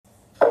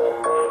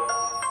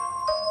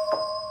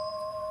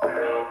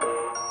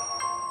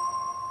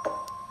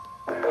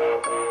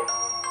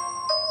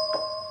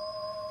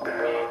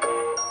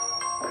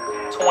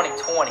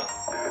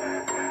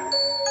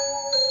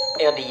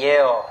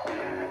LDL,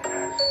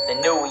 the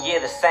new year,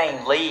 the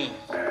same league.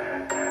 Let's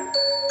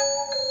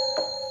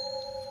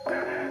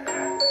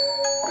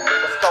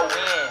go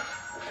in.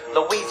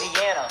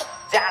 Louisiana,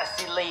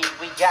 Dynasty League.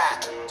 We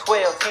got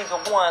 12 teams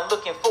of one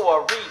looking for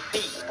a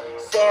repeat.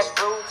 Sash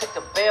Brew took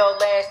the bell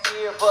last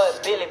year,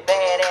 but Billy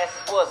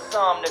Badass was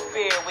some to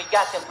fear. We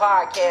got them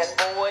podcast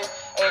boys.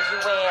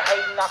 Andrew and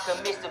Hayden, I can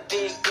miss the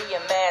Big D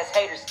and Mass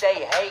haters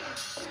stay hating.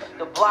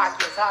 The block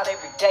is hot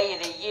every day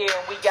of the year,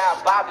 and we got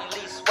Bobby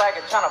Lee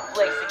Swagger trying to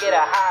flex to get a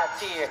high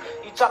tier.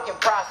 You talking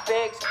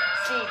prospects?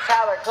 See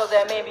Tyler, cause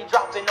that man be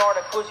dropping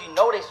articles, you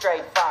know they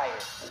straight fire.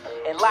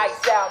 And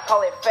lights out,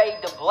 call it fade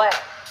to black.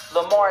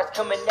 Lamar is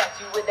coming at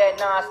you with that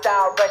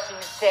non-style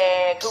rushing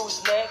tag.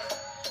 Who's next?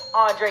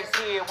 Andre's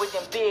here with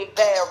them big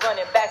bad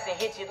running backs and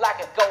hit you like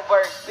a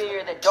Goldberg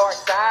spear. The dark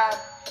side.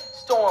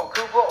 Storm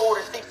Cooper,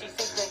 order 66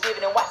 been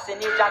given and watch the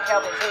near John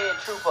Calvin's head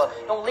trooper.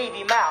 Don't leave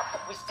him out.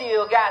 We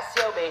still got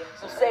Shelby.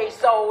 Some say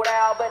sold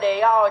out, but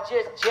they all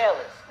just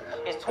jealous.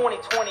 It's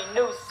 2020,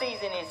 new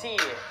season is here.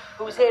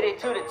 Who's headed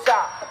to the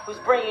top? Who's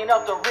bringing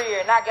up the rear?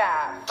 And I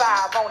got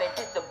 5 on it.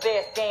 This the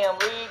best damn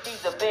league.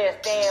 These the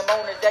best damn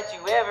owners that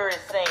you ever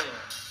have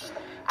seen.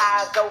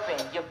 Eyes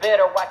open, you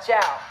better watch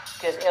out,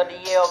 cause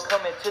LDL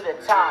coming to the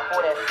top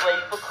for that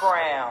sleeper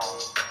crown.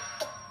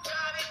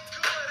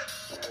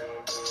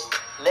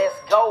 Let's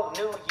go,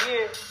 new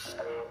year.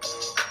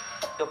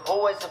 The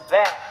boys are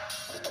back.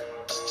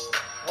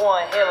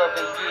 One hell of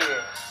a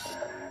year.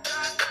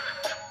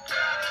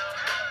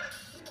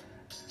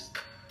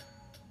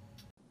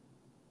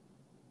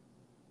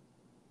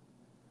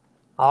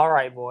 All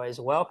right, boys.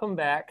 Welcome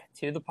back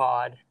to the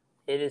pod.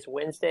 It is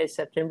Wednesday,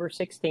 September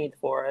 16th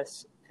for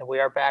us, and we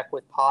are back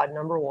with pod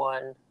number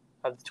 1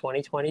 of the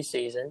 2020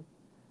 season.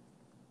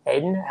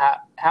 Hayden,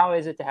 how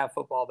is it to have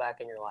football back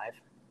in your life?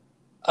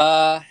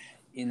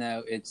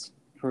 It's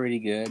pretty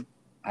good.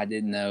 I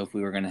didn't know if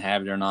we were going to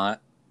have it or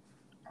not.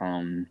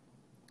 I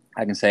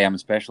can say I'm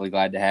especially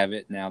glad to have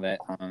it now that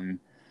I'm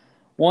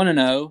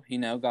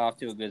 1-0, got off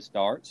to a good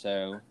start,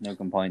 so no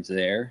complaints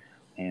there.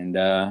 And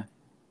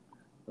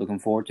looking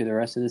forward to the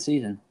rest of the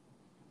season.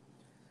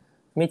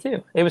 Me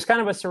too. It was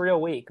kind of a surreal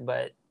week,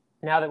 but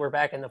now that we're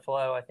back in the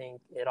flow, I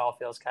think it all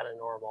feels kind of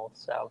normal.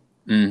 So,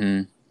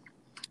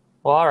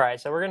 Well, all right.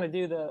 So we're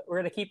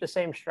gonna keep the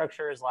same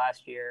structure as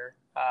last year.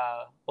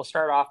 We'll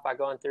start off by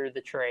going through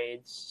the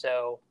trades.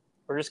 So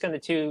we're just going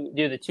to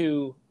do the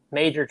 2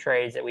 major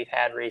trades that we've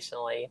had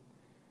recently.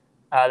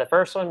 The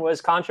first one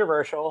was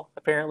controversial.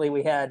 Apparently,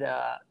 we had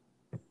a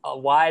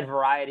wide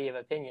variety of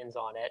opinions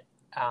on it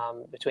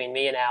between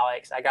me and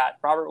Alex. I got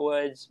Robert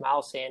Woods,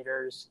 Miles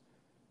Sanders,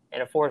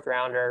 and a 4th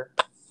rounder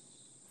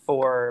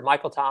for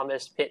Michael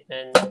Thomas,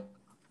 Pittman,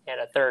 and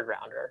a 3rd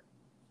rounder.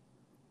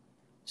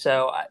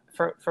 So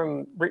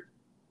from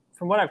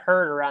what I've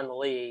heard around the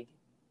league,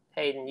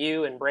 Hayden,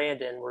 you and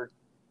Brandon were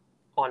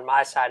on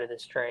my side of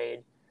this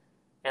trade,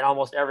 and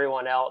almost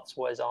everyone else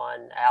was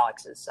on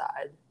Alex's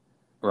side.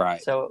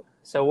 Right. So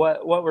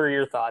what were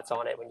your thoughts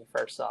on it when you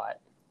first saw it?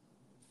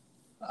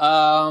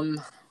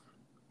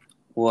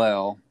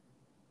 Well,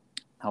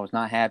 I was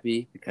not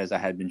happy because I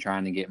had been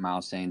trying to get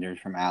Miles Sanders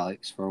from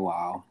Alex for a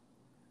while.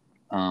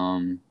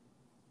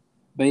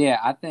 But yeah,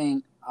 I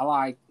think I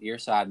like your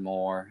side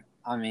more.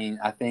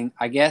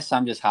 I guess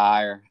I'm just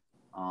higher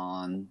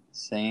on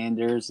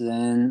Sanders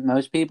than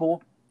most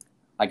people.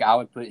 Like, I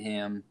would put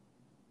him,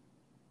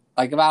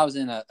 like, if I was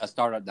in a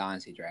startup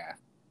dynasty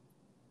draft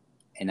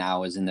and I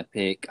was in the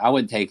pick, I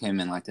wouldn't take him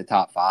in, like, the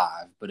top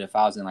 5. But if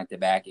I was in, like, the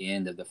back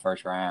end of the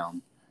first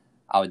round,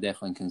 I would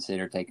definitely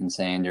consider taking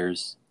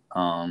Sanders.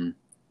 And,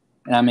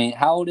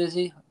 how old is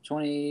he?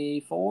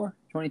 24?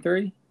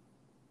 23?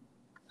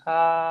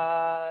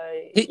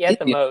 At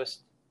the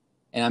most.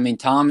 And,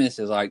 Thomas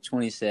is, like,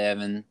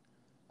 27.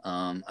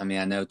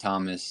 I know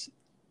Thomas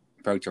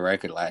broke the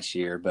record last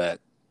year,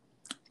 but,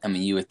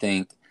 you would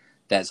think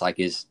that's, like,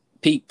 his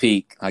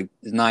peak. Like,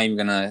 it's not even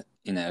going to,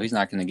 he's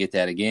not going to get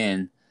that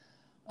again.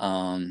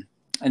 And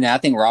I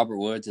think Robert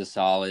Woods is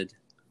solid,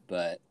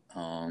 but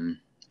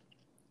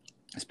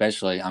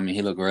especially,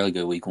 he looked really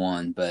good week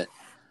 1. But,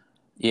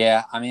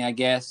 yeah, I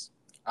guess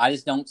I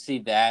just don't see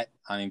that.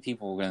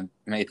 People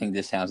may think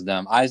this sounds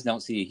dumb. I just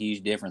don't see a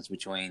huge difference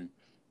between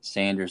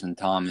Sanders and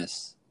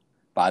Thomas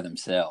by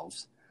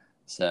themselves.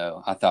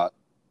 So I thought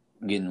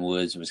getting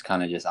Woods was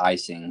kind of just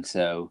icing.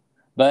 So,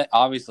 but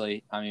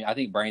obviously, I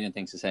think Brandon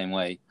thinks the same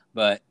way.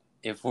 But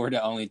if we're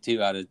the only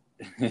 2 out of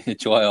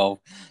 12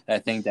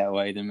 that think that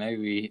way, then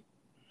maybe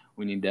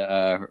we need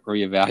to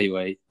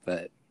reevaluate.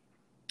 But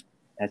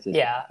that's just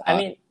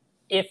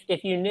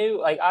if you knew,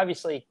 like,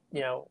 obviously, we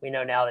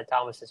know now that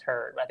Thomas is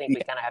hurt. But I think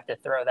we kind of have to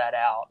throw that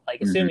out.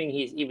 Like, assuming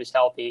he was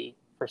healthy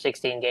for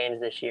 16 games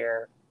this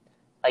year.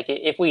 Like,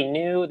 if we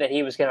knew that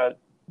he was going to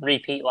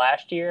repeat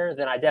last year,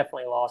 then I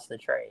definitely lost the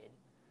trade.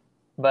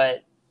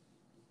 But,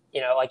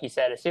 like you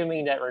said,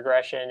 assuming that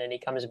regression and he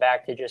comes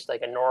back to just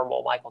like a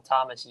normal Michael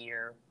Thomas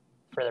year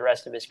for the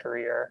rest of his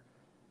career,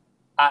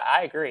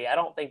 I agree. I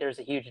don't think there's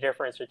a huge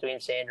difference between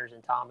Sanders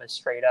and Thomas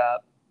straight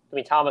up.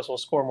 Thomas will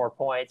score more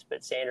points,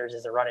 but Sanders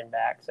is a running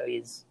back, so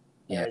he's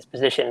and his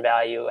position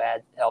value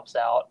helps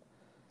out.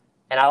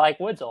 And I like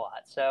Woods a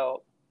lot.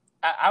 So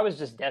I was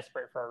just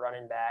desperate for a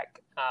running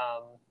back. I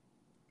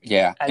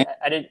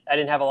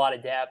didn't have a lot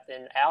of depth,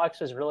 and Alex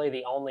was really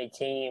the only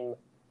team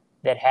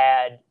that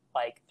had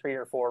like 3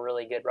 or 4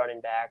 really good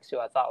running backs who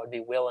I thought would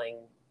be willing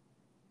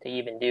to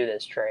even do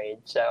this trade.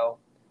 So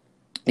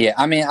yeah,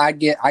 I mean, I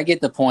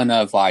get the point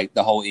of like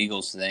the whole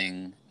Eagles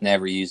thing,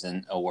 never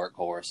using a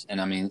workhorse, and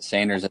I mean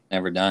Sanders has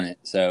never done it.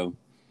 So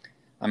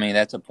I mean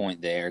that's a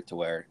point there to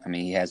where I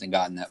mean he hasn't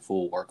gotten that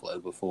full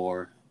workload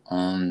before.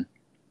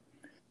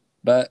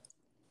 But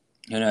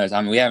who knows?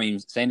 I mean,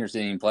 Sanders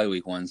didn't even play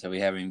week 1, so we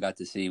haven't even got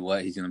to see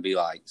what he's going to be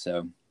like.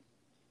 So,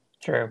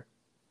 true.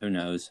 Who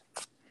knows?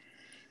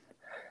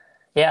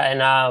 Yeah,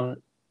 and I'm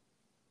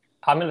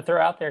going to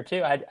throw out there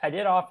too. I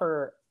did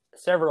offer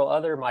several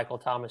other Michael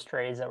Thomas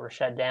trades that were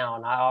shut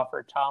down. I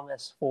offered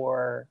Thomas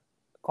for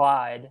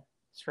Clyde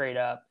straight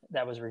up,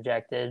 that was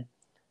rejected,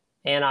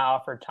 and I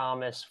offered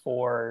Thomas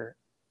for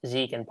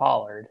Zeke and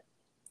Pollard,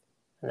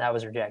 and that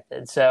was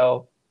rejected.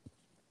 So,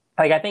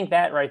 like, I think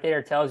that right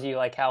there tells you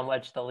like how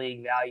much the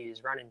league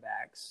values running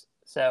backs.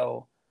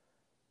 So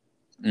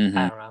I don't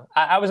know.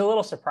 I was a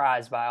little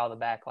surprised by all the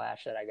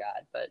backlash that I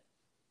got, but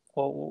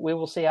we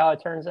will see how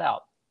it turns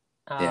out.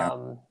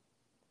 And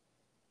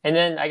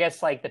then I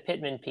guess like the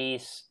Pittman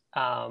piece,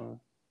 I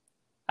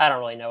don't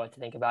really know what to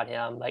think about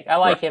him. Like I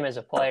like him as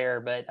a player,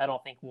 but I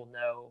don't think we'll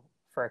know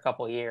for a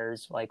couple of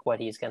years like what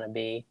he's going to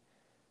be.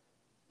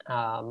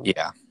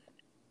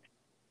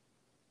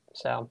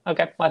 So,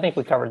 okay, well, I think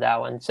we covered that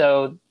one.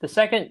 So the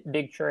second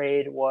big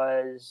trade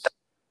was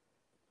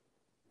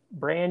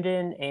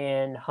Brandon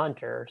and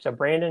Hunter. So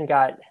Brandon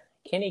got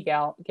Kenny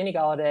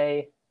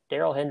Galladay,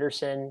 Darrell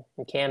Henderson,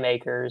 and Cam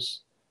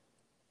Akers.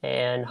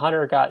 And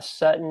Hunter got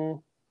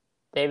Sutton,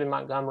 David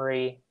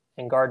Montgomery,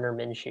 and Gardner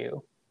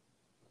Minshew.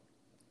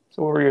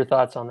 So what were your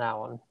thoughts on that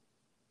one?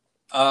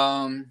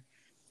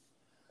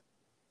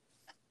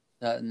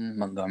 Sutton,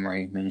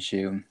 Montgomery,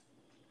 Minshew.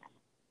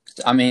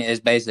 I mean, it's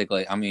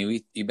basically. I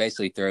mean, you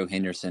basically throw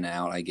Henderson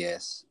out, I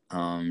guess.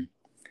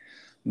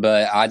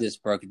 But I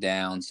just broke it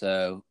down.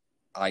 So,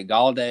 like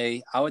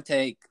Galladay, I would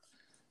say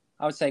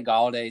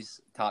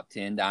Galladay's top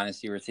 10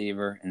 dynasty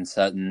receiver, and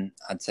Sutton,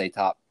 I'd say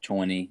top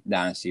 20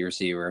 dynasty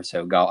receiver.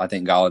 So, I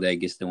think Galladay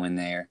gets the win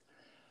there.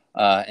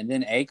 And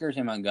then Akers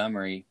and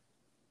Montgomery.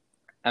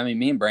 I mean,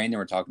 me and Brandon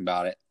were talking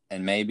about it,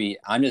 and maybe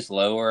I'm just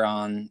lower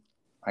on.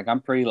 Like,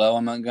 I'm pretty low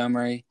on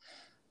Montgomery.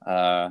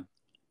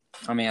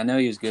 I mean, I know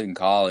he was good in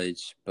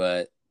college,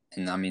 and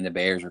I mean, the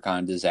Bears were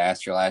kind of a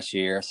disaster last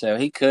year, so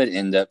he could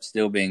end up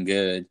still being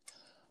good.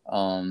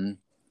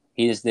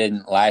 He just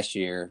didn't last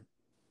year,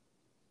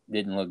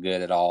 didn't look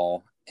good at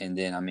all. And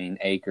then, I mean,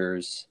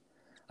 Akers,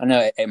 I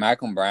know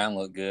Malcolm Brown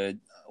looked good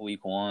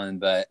week 1,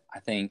 but I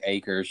think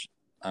Akers,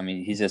 I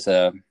mean, he was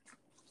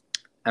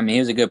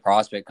a good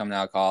prospect coming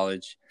out of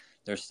college.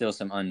 There's still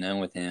some unknown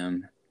with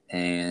him,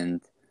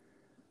 and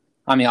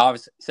I mean,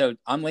 obviously, so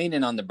I'm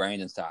leaning on the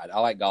Brandon side. I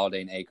like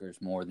Galladay and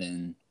Akers more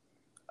than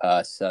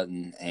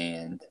Sutton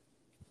and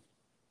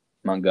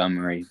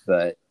Montgomery,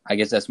 but I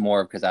guess that's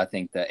more because I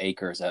think the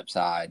Akers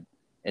upside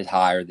is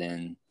higher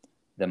than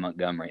the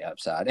Montgomery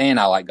upside, and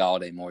I like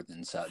Galladay more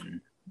than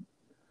Sutton.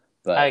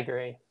 But I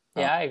agree.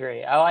 Yeah, I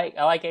agree. I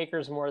like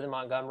Akers more than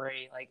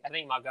Montgomery. Like, I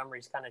think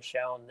Montgomery's kind of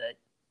shown that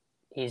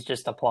he's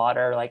just a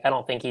plotter. Like, I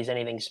don't think he's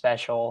anything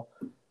special.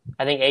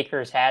 I think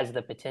Akers has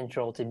the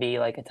potential to be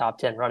like a top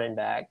 10 running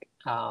back.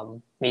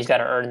 He's got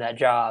to earn that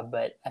job,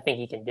 but I think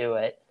he can do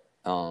it.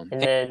 And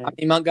then I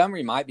mean,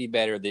 Montgomery might be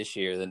better this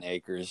year than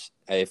Akers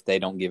if they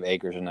don't give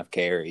Akers enough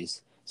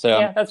carries. So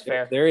yeah, that's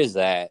fair. There is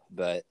that,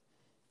 but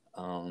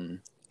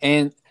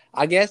and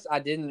I guess I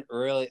didn't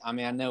really. I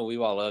mean, I know we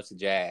all love the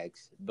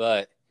Jags,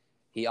 but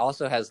he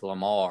also has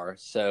Lamar.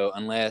 So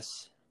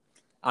unless,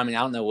 I mean,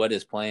 I don't know what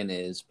his plan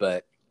is,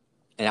 and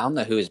I don't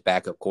know who his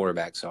backup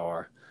quarterbacks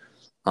are.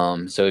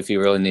 So if you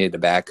really needed a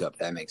backup,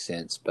 that makes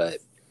sense. But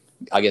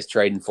I guess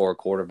trading for a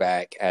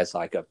quarterback as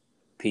like a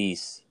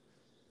piece,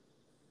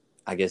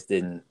 I guess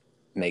didn't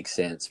make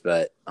sense.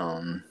 But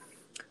who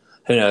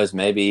knows?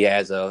 Maybe he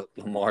has a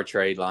Lamar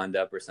trade lined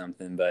up or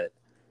something. But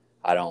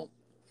I don't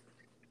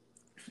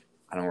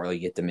really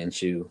get the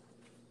Minshew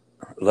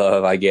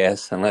love, I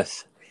guess,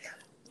 unless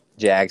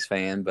Jags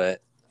fan.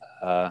 But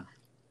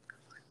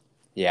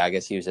yeah, I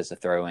guess he was just a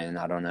throw in.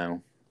 I don't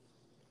know.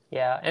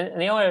 Yeah, and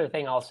the only other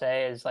thing I'll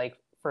say is like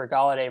for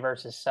Galladay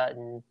versus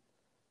Sutton,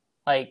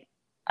 like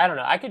I don't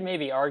know, I could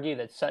maybe argue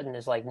that Sutton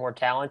is like more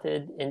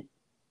talented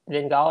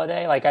than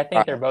Galladay. Like I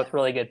think they're both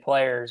really good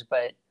players,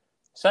 but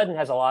Sutton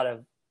has a lot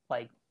of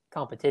like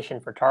competition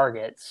for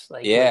targets.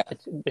 Like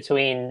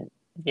between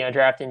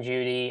drafting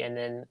Judy and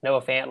then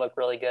Noah Fant looked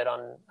really good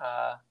on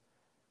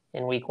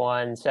in week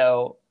 1.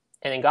 So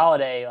and then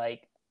Galladay,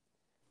 like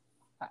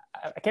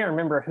I can't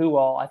remember who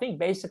all. I think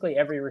basically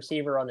every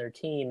receiver on their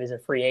team is a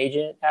free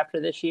agent after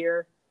this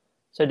year.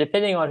 So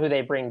depending on who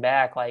they bring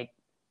back, like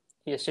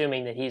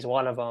assuming that he's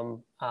one of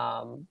them,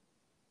 I don't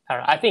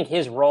know. I think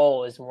his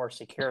role is more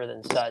secure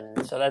than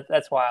Sutton. So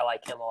that's why I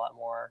like him a lot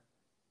more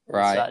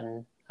than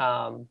Sutton.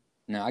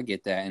 No, I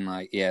get that. And,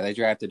 like, yeah, they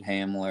drafted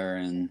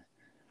Hamler.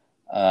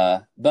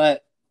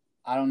 But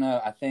I don't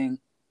know. I think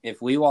if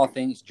Weewall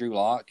thinks Drew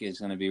Lock is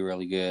going to be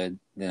really good,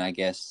 then I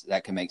guess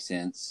that can make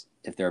sense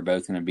if they're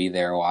both going to be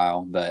there a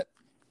while. But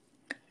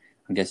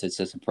I guess it's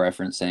just a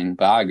preference thing.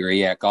 But I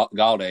agree. Yeah,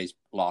 Galladay's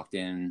locked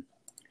in.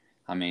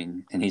 I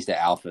mean, and he's the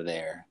alpha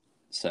there.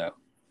 So,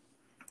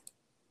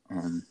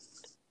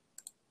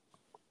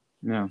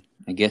 no,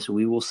 I guess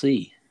we will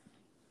see.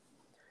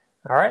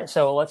 All right,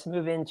 so let's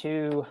move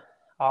into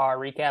our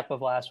recap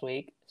of last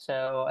week.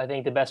 So I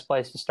think the best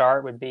place to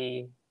start would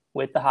be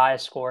with the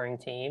highest scoring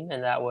team,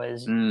 and that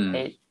was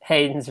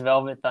Hayden's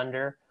Velvet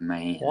Thunder.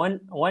 Man.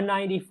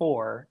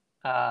 194.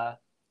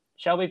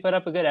 Shelby put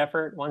up a good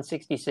effort,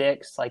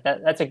 166. Like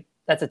that's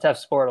a tough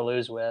score to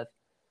lose with.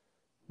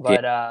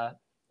 But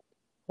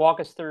walk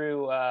us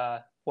through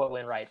what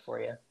went right for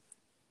you.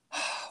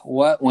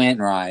 What went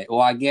right?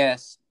 Well, I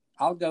guess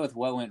I'll go with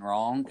what went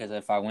wrong, because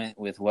if I went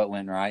with what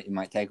went right, it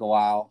might take a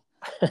while.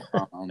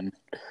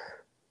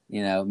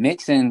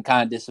 Mixon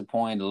kind of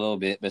disappointed a little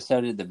bit, but so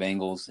did the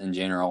Bengals in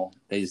general.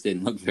 They just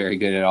didn't look very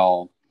good at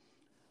all.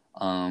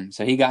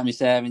 So he got me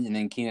 7, and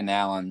then Keenan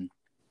Allen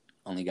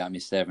only got me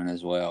 7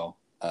 as well.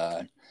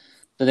 So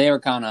they were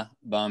kind of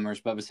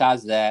bummers. But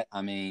besides that,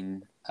 I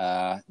mean,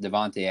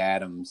 Devontae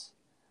Adams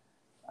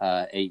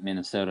ate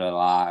Minnesota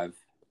alive.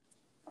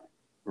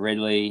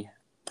 Ridley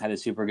had a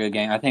super good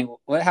game. I think,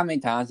 how many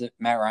times did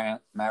Matt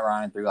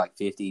Ryan threw, like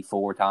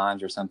 54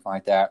 times or something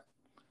like that?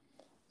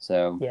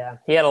 So yeah,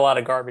 he had a lot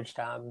of garbage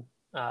time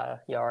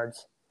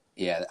yards.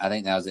 Yeah, I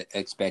think that was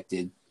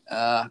expected.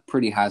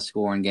 Pretty high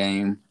scoring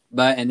game.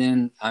 And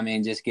then, I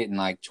mean, just getting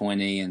like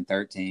 20 and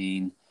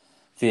 13,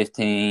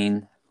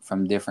 15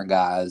 from different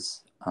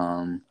guys.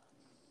 So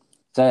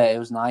it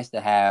was nice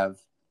to have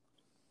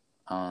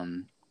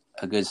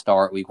a good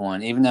start week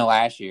 1, even though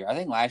last year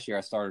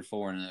I started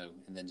 4-0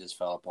 and then just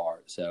fell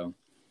apart. So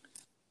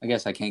I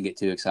guess I can't get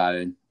too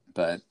excited.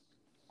 But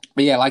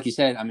yeah, like you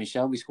said, I mean,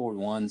 Shelby scored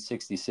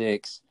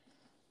 166,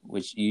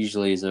 which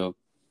usually is a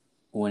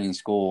winning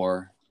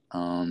score.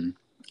 Like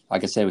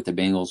I said, with the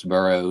Bengals,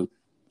 Burrow,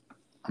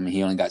 I mean,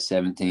 he only got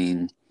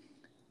 17.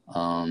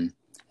 Then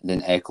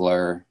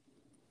Eckler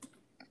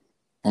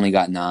only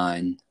got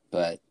 9.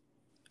 But,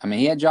 I mean,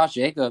 he had Josh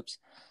Jacobs.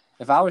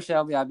 If I was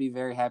Shelby, I'd be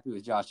very happy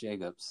with Josh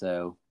Jacobs.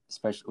 So,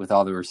 especially with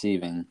all the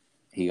receiving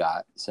he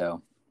got.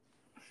 So,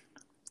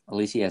 at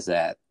least he has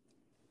that.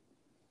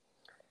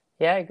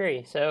 Yeah, I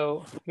agree.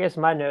 So I guess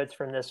my notes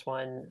from this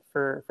one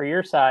for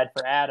your side,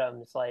 for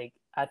Adams, like,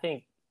 I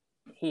think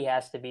he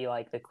has to be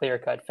like the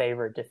clear-cut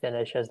favorite to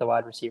finish as the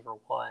wide receiver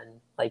 1.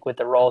 Like, with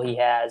the role he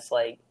has,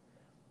 like,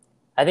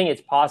 I think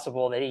it's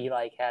possible that he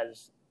like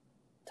has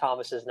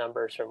Thomas's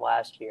numbers from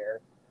last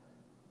year.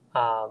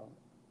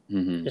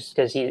 Just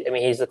because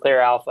he's the clear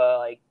alpha.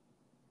 Like,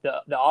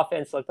 the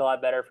offense looked a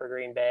lot better for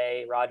Green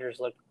Bay. Rodgers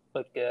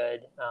looked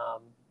good.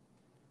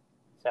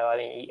 So I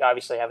mean, you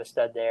obviously have a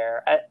stud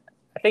there.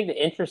 I think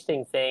the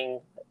interesting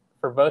thing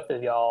for both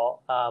of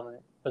y'all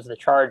was the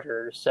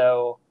Chargers.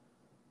 So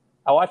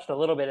I watched a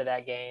little bit of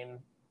that game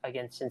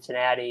against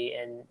Cincinnati,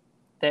 and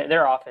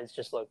their offense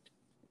just looked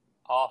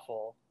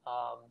awful.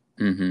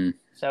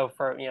 So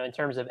for, in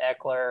terms of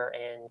Eckler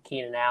and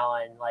Keenan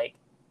Allen, like,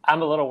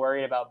 I'm a little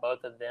worried about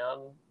both of them,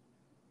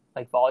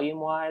 like, volume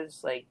wise.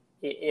 Like,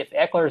 if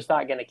Eckler's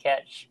not going to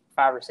catch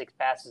 5 or 6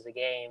 passes a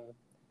game,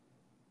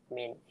 I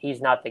mean,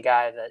 he's not the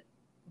guy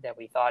that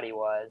we thought he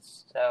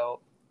was.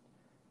 So,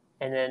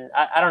 and then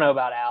I don't know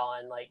about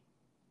Allen. Like,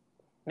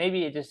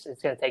 maybe it's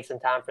going to take some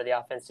time for the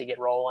offense to get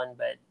rolling.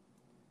 But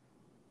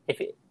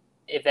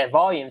if that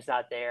volume's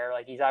not there,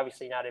 like, he's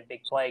obviously not a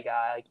big play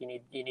guy. Like, you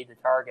need the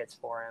targets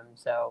for him.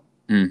 So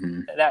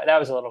that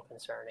was a little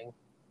concerning.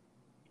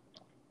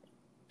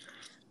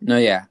 No,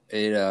 yeah,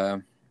 it's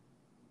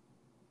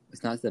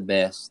not the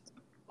best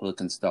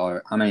looking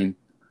start. I mean,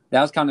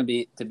 that was kind of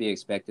to be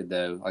expected,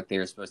 though. Like, they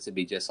were supposed to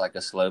be just like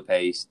a slow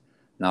paced,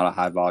 not a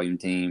high volume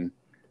team.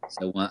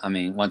 So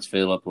once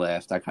Phillip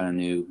left, I kind of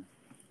knew.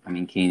 I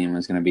mean, Keenan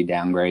was going to be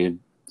downgraded.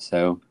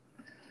 So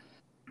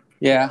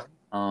yeah.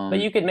 But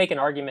you could make an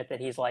argument that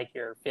he's like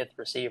your 5th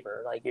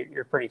receiver. Like,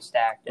 you're pretty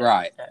stacked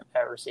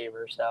at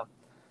receiver. So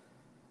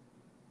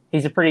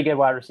he's a pretty good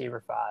wide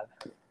receiver 5.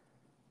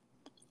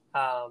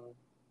 I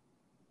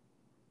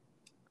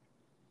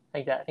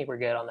think we're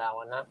good on that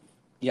one, huh?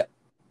 Yep.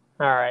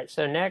 All right.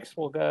 So next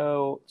we'll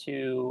go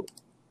to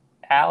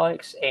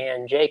Alex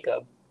and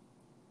Jacob.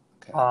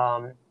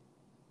 Okay.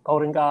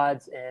 Golden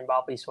Gods and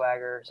Bopley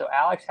Swagger. So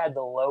Alex had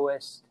the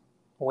lowest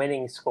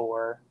winning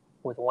score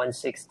with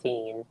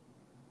 116.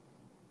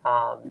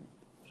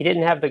 He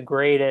didn't have the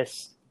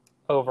greatest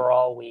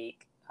overall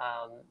week.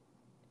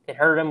 It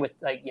hurt him with,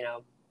 like,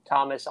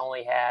 Thomas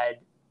only had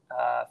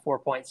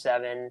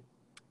 4.7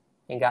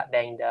 and got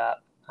banged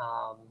up.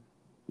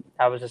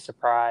 That was a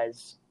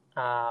surprise.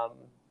 On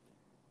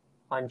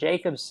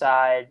Jacob's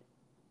side,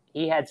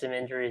 he had some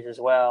injuries as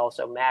well.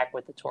 So Mac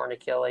with the torn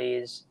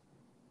Achilles.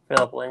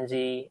 Philip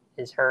Lindsay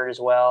is hurt as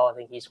well. I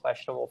think he's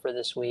questionable for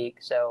this week.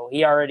 So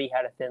he already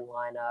had a thin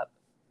lineup,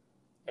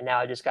 and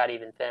now it just got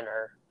even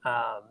thinner.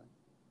 Um,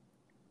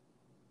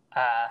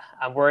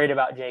 I'm worried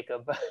about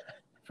Jacob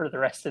for the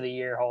rest of the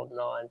year holding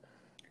on.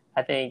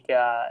 I think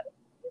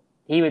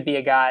he would be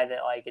a guy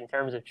that, like, in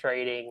terms of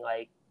trading,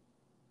 like,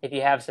 if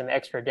you have some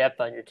extra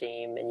depth on your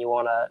team and you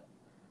want to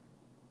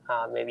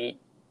maybe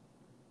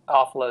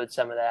offload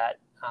some of that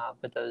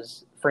with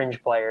those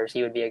fringe players,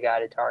 he would be a guy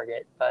to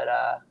target. But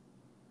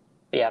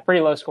yeah,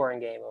 pretty low scoring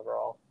game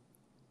overall.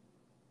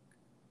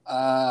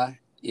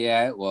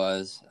 Yeah, it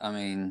was.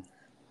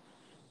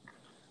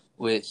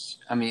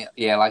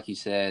 Yeah, like you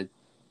said,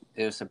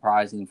 it was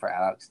surprising for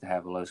Alex to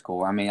have a low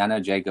score. I know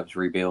Jacob's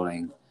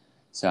rebuilding,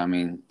 so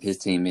his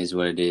team is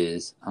what it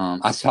is. I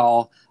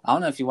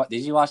don't know if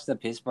did you watch the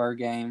Pittsburgh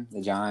game,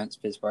 the Giants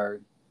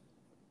Pittsburgh?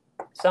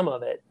 Some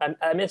of it.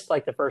 I missed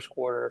like the first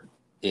quarter.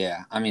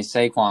 Yeah,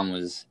 Saquon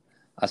was.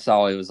 I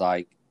saw it was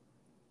like,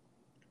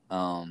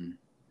 the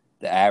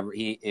average.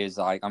 He is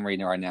like, I'm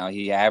reading it right now.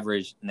 He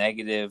averaged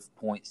negative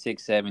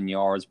 -0.67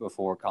 yards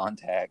before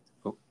contact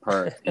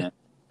per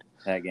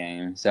that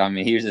game. So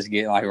he was just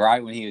getting, like,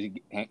 right when he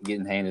was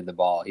getting handed the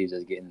ball, he was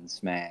just getting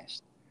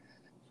smashed.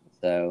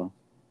 So,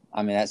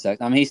 that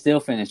sucks. He still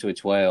finished with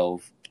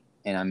 12,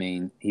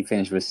 and he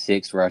finished with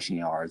 6 rushing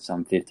yards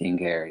on 15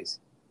 carries.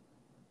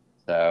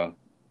 So,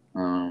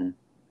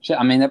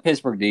 that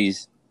Pittsburgh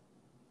D's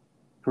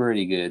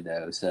pretty good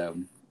though. So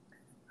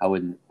I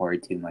wouldn't worry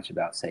too much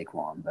about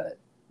Saquon, but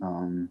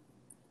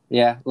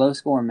yeah, low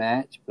scoring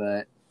match.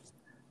 But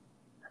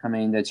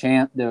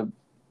the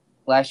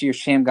last year's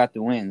champ got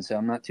the win, so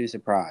I'm not too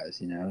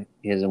surprised.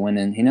 He has a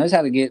win, he knows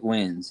how to get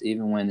wins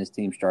even when his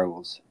team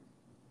struggles.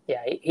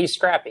 Yeah, he's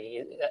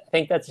scrappy. I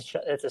think that's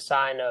a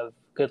sign of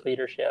good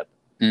leadership.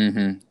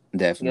 Mm-hmm.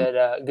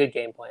 Definitely. Good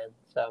game plan.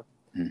 So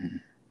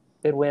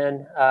good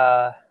win.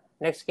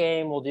 Next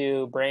game we'll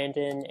do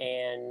Brandon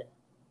and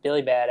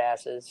Billy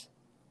Badasses.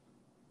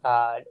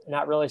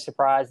 Not really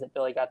surprised that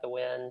Billy got the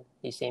win.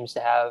 He seems to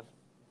have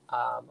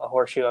a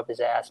horseshoe up his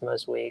ass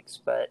most weeks,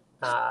 but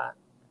no,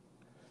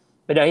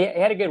 he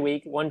had a good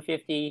week.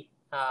 150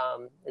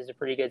 is a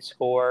pretty good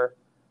score.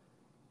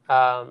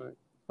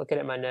 Looking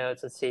at my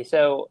notes, let's see.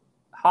 So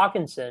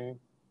Hawkinson,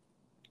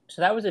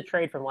 so that was a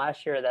trade from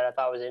last year that I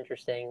thought was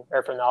interesting,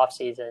 or from the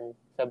offseason.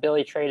 So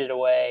Billy traded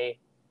away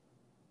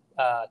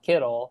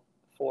Kittle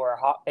for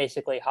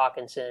basically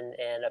Hawkinson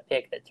and a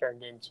pick that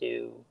turned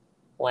into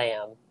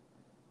Lamb.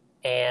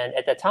 And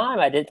at the time,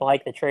 I didn't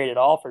like the trade at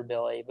all for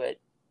Billy. But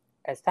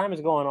as time is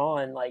going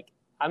on, like,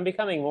 I'm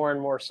becoming more and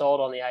more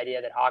sold on the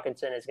idea that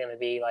Hawkinson is going to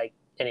be like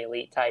an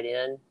elite tight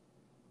end,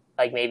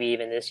 like maybe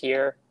even this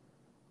year.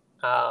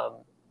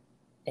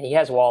 And he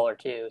has Waller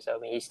too, so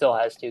he still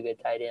has 2 good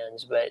tight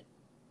ends. But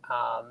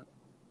I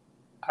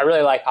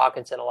really like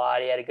Hawkinson a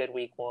lot. He had a good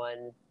week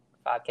 1,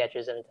 5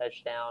 catches and a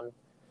touchdown.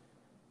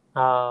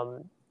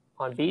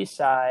 On B's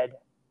side,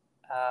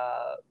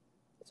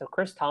 so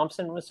Chris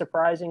Thompson was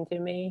surprising to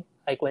me.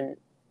 Like,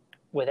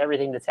 with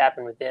everything that's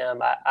happened with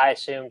him, I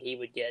assumed he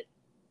would get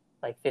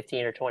like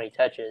 15 or 20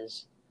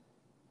 touches.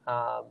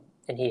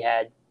 And he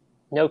had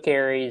no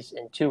carries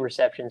and 2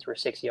 receptions for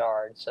 6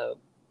 yards. So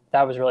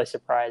that was really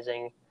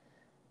surprising.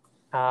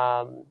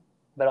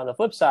 But on the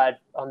flip side,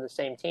 on the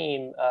same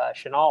team,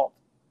 Shenault,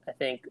 I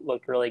think,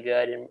 looked really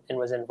good and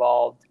was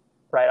involved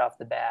right off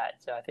the bat.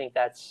 So I think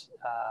that's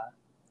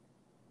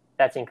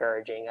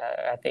encouraging.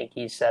 I think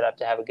he's set up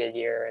to have a good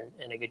year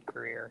and a good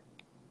career.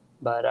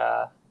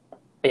 But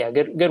yeah,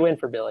 good win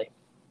for Billy.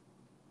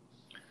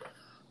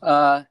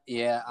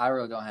 Yeah, I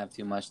really don't have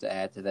too much to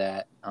add to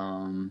that.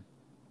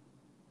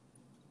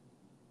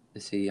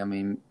 Let's see.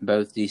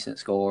 Both decent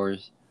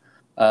scores.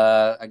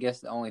 I guess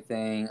the only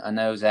thing I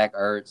know, Zach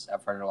Ertz,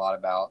 I've heard a lot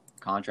about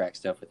contract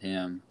stuff with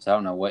him, so I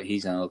don't know what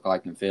he's going to look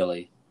like in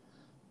Philly.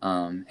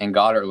 And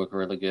Goddard looked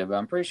really good, but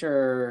I'm pretty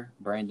sure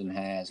Brandon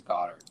has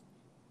Goddard.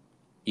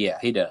 Yeah,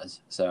 he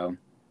does. So,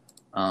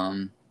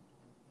 but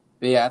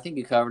yeah, I think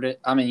you covered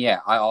it. Yeah,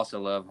 I also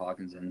love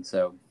Hawkinson,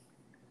 so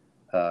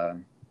I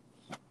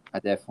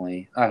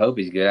hope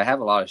he's good. I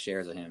have a lot of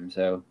shares of him,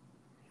 so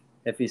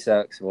if he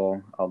sucks,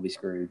 well, I'll be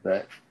screwed.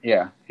 But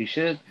yeah, he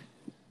should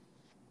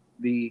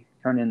be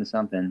turned into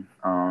something.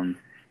 And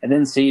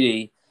then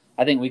CD,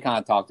 I think we kind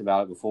of talked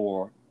about it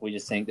before. We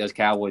just think those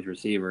Cowboys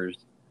receivers,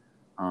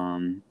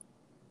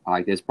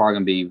 like, it's probably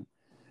going to be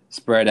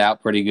spread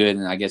out pretty good,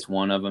 and I guess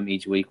one of them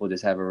each week will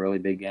just have a really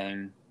big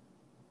game.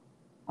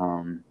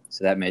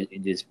 So that may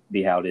just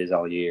be how it is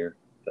all year.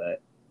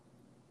 But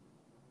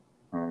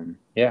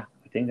yeah,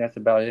 I think that's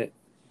about it.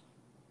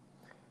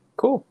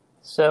 Cool.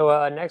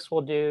 So next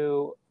we'll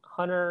do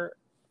Hunter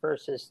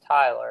versus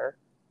Tyler.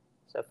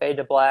 So Fade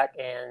to Black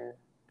and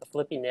the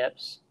Flippy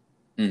Nips.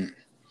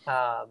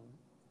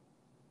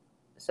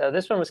 So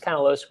this one was kind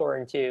of low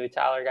scoring too.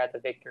 Tyler got the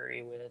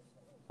victory with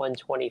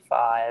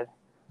 125.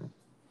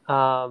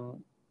 I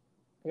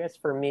guess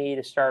for me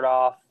to start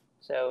off,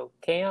 so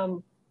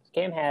Cam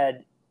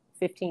had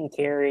 15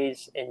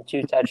 carries and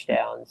 2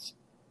 touchdowns.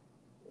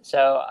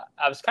 So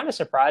I was kind of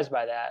surprised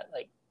by that.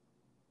 Like,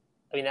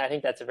 I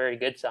think that's a very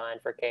good sign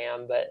for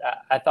Cam, but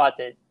I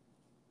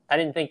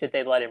didn't think that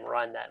they'd let him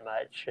run that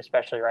much,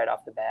 especially right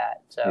off the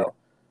bat. So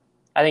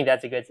I think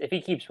that's a good. If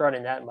he keeps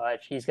running that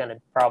much, he's going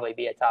to probably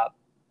be a top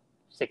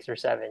 6 or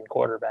 7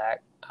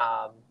 quarterback.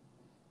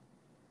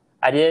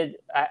 I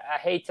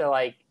hate to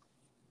like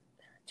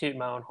toot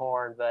my own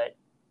horn, but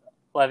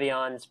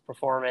Le'Veon's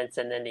performance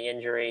and then the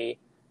injury,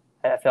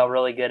 I felt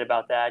really good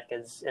about that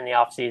because in the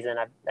offseason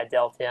I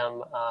dealt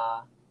him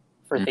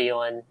for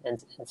Thielen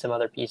and some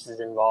other pieces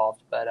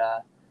involved. But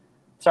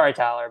sorry,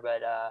 Tyler,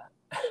 but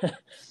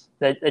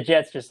the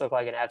Jets just look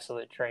like an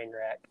absolute train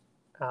wreck.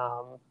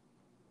 I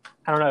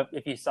don't know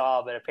if you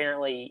saw, but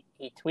apparently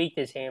he tweaked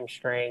his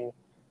hamstring,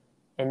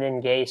 and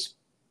then Gase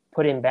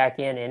put him back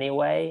in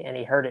anyway, and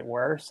he hurt it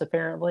worse,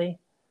 apparently.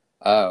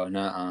 Oh,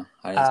 no.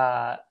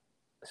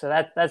 So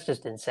that's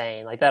just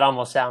insane. Like, that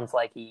almost sounds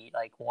like he,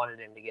 like, wanted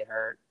him to get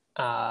hurt.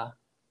 So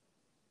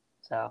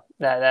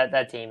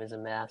that team is a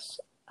mess.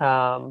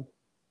 Let's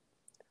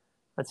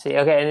see.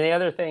 Okay, and the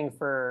other thing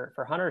for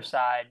Hunter's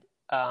side,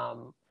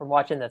 from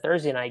watching the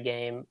Thursday night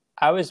game,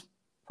 I was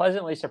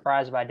pleasantly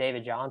surprised by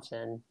David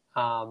Johnson.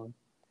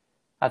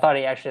 I thought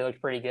he actually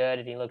looked pretty good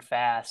and he looked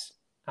fast.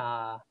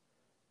 I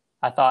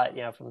thought,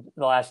 from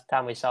the last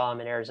time we saw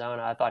him in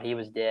Arizona, I thought he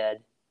was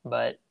dead.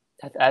 But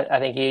I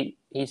think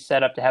he's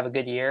set up to have a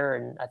good year,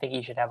 and I think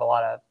he should have a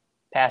lot of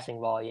passing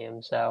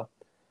volume. So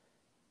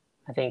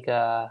I think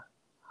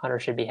Hunter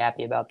should be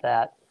happy about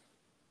that.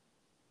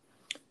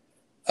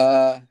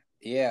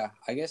 Yeah,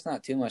 I guess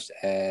not too much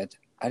to add.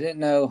 I didn't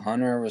know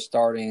Hunter was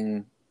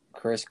starting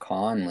Chris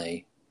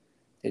Conley.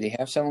 Did he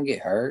have someone get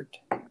hurt?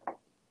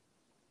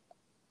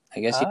 I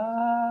guess he.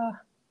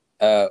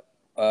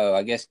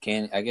 I guess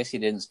he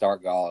didn't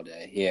start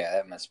Galladay. Yeah,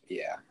 that must be.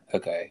 Yeah,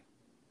 okay.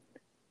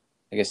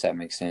 I guess that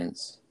makes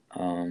sense.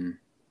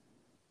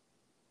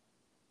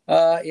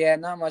 Yeah,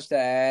 not much to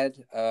add.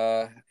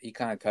 You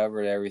kind of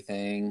covered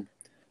everything.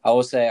 I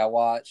will say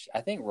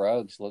I think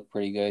Ruggs looked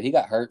pretty good. He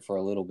got hurt for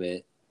a little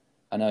bit.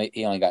 I know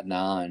he only got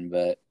 9,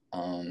 but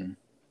and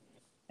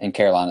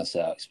Carolina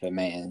sucks, but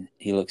man,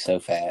 he looks so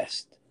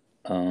fast.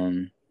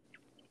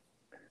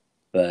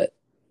 But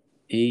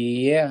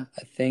yeah,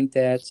 I think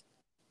that's.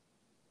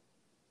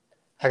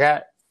 I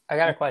got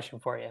a question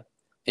for you.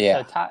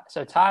 Yeah.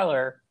 So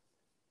Tyler,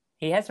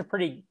 he has a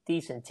pretty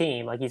decent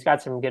team. Like, he's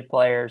got some good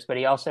players, but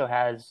he also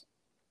has,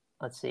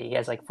 let's see, he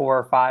has like 4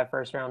 or 5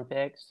 first-round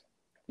picks.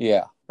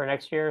 Yeah. For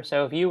next year.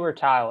 So if you were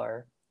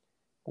Tyler,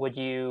 would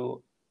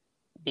you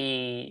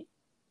be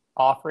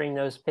offering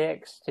those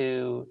picks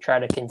to try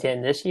to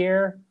contend this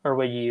year, or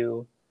would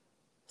you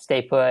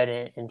stay put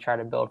and try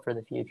to build for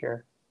the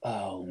future?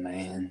 Oh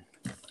man.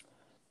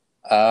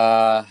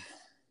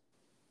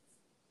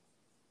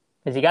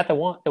 Because he got the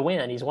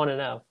win. He's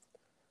 1-0.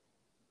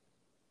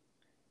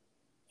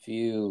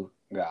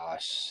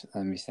 Gosh,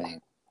 let me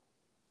think.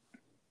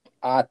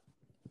 I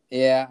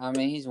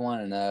mean, he's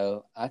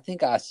 1-0. I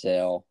think I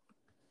sell.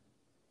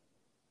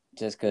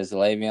 Just because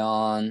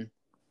Le'Veon.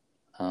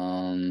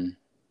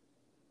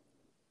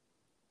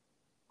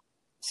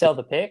 Sell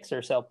the picks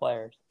or sell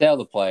players? Sell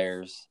the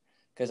players.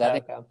 Because I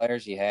think the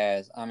players he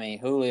has. I mean,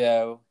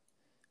 Julio,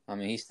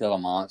 he's still a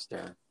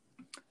monster.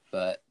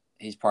 But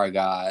he's probably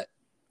got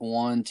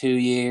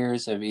 1-2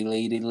 years of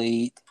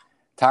elite.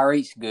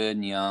 Tyreek's good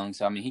and young,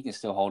 so, he can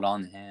still hold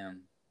on to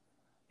him.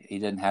 He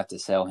doesn't have to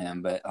sell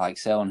him. But, like,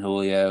 selling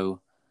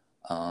Julio,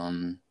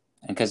 and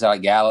because,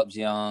 like, Gallup's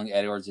young,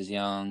 Edwards is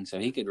young, so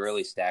he could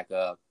really stack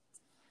up.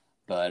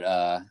 But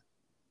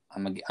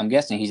I'm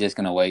guessing he's just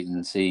going to wait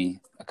and see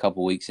a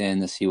couple weeks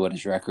in to see what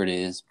his record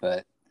is.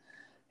 But,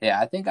 yeah,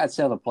 I think I'd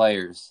sell the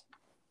players.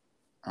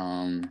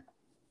 Just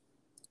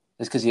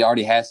because he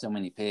already has so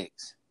many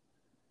picks.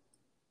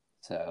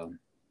 So,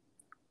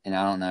 and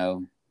I don't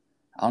know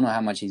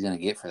how much he's going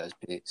to get for those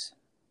picks.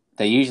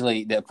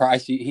 The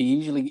price, you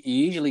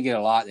usually get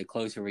a lot the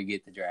closer we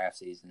get to draft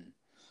season,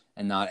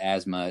 and not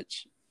as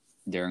much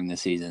during the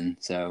season.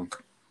 So,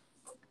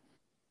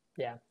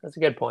 yeah, that's a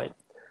good point.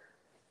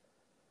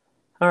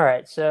 All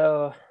right,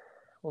 so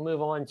we'll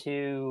move on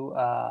to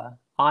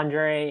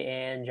Andre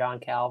and John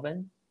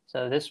Calvin.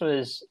 So this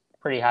was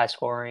pretty high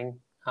scoring.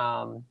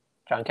 John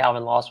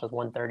Calvin lost with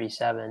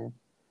 137.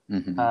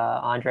 Mm-hmm.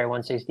 Andre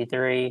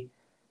 163.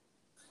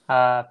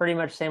 Pretty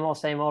much same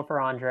old for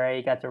Andre.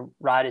 He got to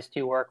ride his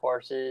 2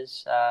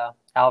 workhorses.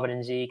 Alvin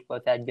and Zeke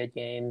both had good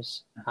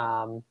games.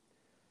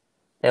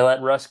 They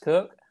let Russ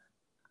cook.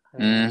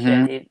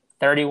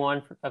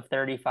 31 of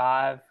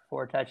 35,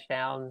 4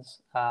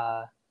 touchdowns.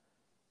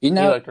 He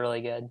looked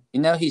really good.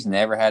 He's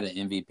never had an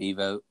MVP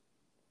vote.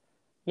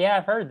 Yeah,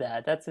 I've heard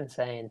that. That's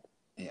insane.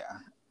 Yeah,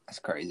 that's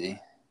crazy.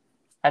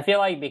 I feel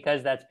like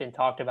because that's been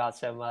talked about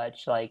so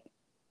much, like,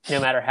 no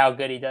matter how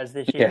good he does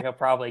this year, he'll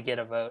probably get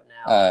a vote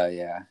now.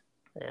 Yeah.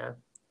 Yeah.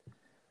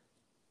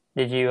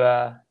 Did you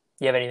have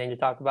anything to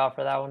talk about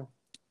for that one?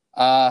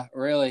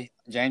 Really,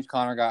 James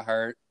Conner got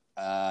hurt.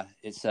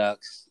 It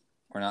sucks.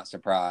 We're not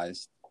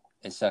surprised.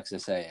 It sucks to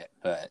say it,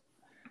 but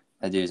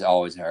that dude's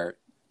always hurt.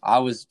 I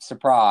was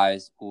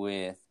surprised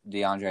with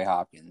DeAndre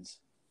Hopkins.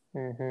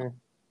 Mm-hmm.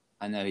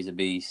 I know he's a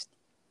beast,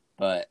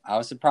 but I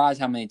was surprised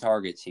how many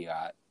targets he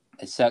got.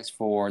 It sucks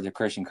for the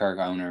Christian Kirk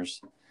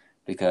owners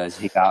because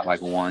he got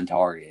like one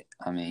target.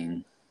 I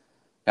mean,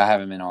 I have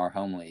him in our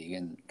home league,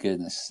 and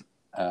goodness,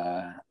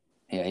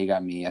 he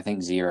got me, I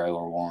think 0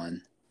 or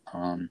 1.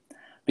 But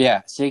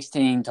yeah,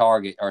 16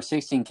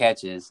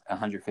 catches,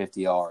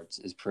 150 yards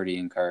is pretty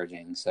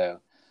encouraging. So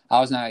I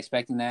was not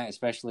expecting that,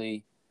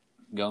 especially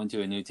going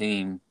to a new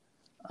team.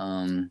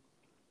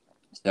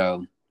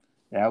 So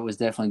that was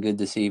definitely good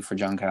to see for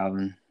John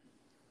Calvin.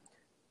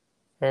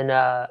 And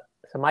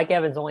so Mike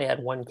Evans only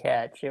had one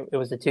catch. It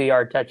was a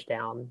 2-yard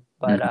touchdown,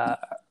 but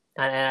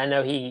I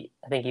know I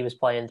think he was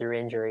playing through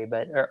injury.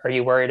 But are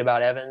you worried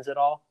about Evans at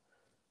all?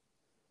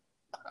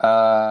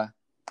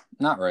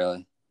 Not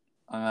really.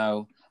 I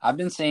know I've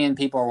been seeing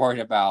people are worried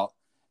about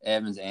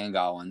Evans and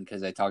Godwin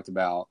because they talked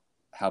about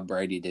how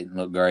Brady didn't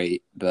look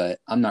great, but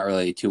I'm not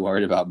really too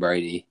worried about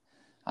Brady.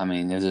 I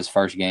mean, it was his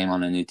first game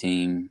on a new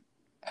team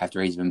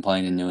after he's been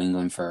playing in New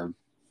England for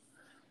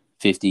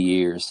 50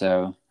 years.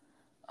 So,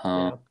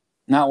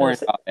 not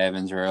worried about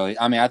Evans, really.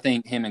 I mean, I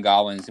think him and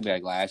Godwin is going to be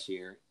like last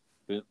year.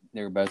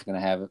 They were both going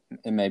to have it.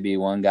 Maybe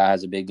one guy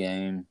has a big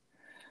game,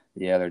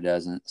 the other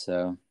doesn't.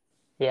 So,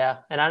 yeah.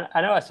 And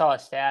I know I saw a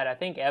stat. I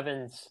think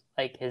Evans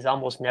has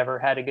almost never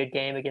had a good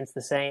game against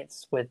the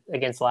Saints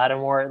against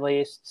Lattimore at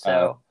least.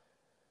 So,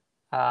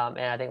 and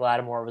I think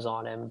Lattimore was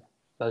on him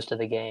most of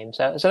the game.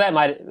 So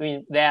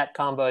that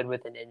comboed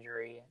with an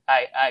injury.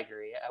 I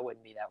agree. I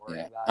wouldn't be that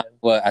worried about him.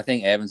 Well, I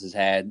think Evans has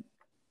had.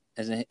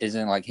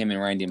 Isn't like him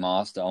and Randy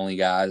Moss the only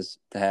guys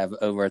to have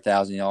over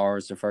 1,000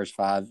 yards the first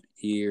 5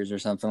 years or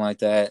something like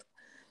that?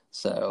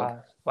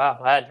 So wow,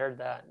 I hadn't heard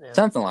that. Yeah.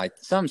 Some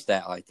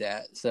stat like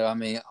that. So I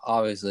mean,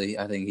 obviously,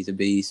 I think he's a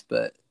beast,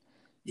 but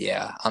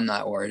yeah, I'm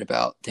not worried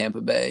about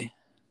Tampa Bay.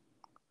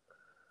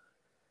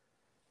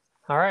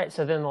 All right,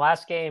 so then the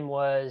last game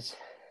was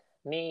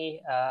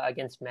me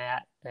against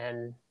Matt,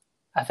 and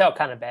I felt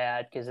kind of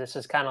bad because this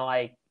is kind of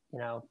like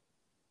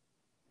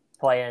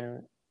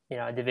playing.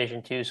 A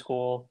Division II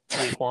school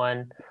week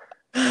 1.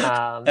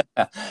 I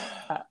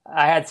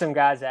had some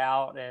guys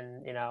out,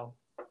 and it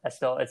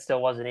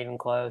still wasn't even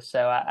close.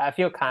 So I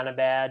feel kind of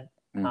bad.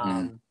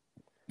 Mm-hmm.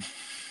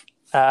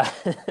 And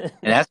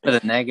that's for the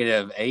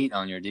 -8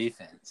 on your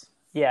defense.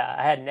 Yeah,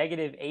 I had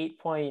negative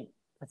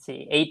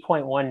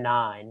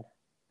 8.19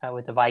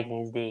 with the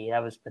Vikings D.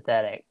 That was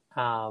pathetic.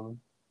 But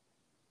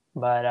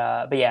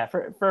yeah,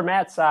 for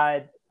Matt's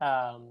side,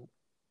 I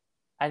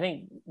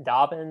think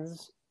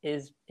Dobbins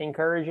is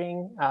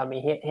encouraging.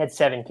 He had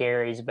 7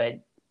 carries, but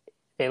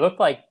they looked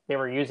like they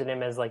were using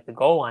him as like the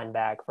goal line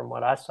back from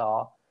what I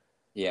saw.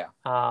 Yeah.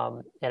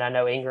 And I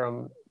know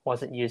Ingram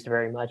wasn't used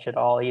very much at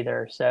all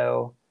either.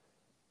 So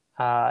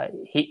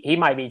he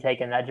might be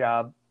taking that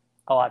job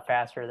a lot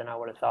faster than I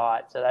would have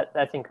thought. So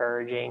that's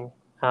encouraging.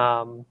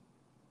 Kittle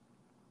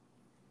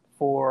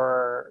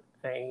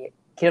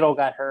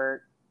got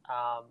hurt.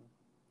 I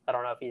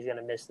don't know if he's going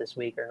to miss this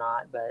week or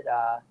not, but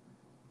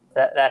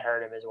that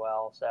hurt him as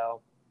well. So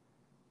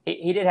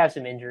he did have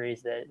some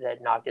injuries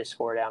that knocked his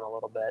score down a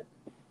little bit.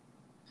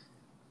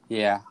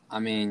 Yeah, I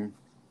mean,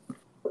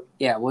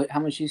 how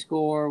much you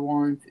score?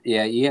 1?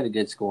 Yeah, you had a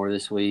good score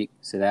this week.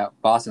 So that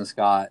Boston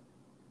Scott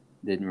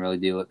didn't really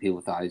do what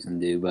people thought he was going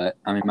to do. But,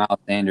 I mean,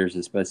 Miles Sanders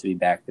is supposed to be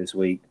back this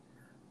week.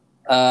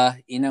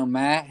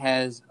 Matt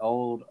has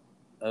old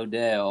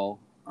Odell.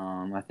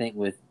 I think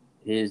with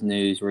his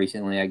news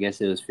recently, I guess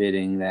it was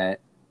fitting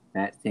that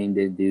Matt's team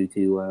didn't do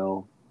too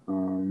well.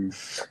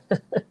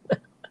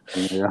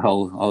 The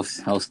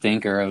whole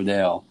stinker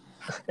Odell.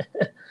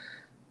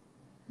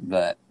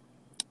 But,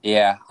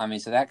 yeah, I mean,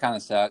 so that kind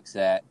of sucks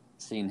that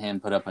seeing him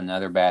put up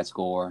another bad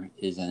score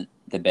isn't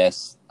the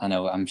best.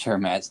 I'm sure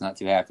Matt's not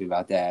too happy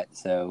about that.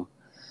 So,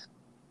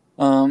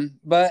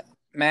 but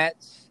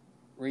Matt's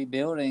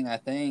rebuilding, I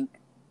think.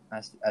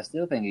 I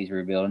still think he's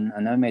rebuilding. I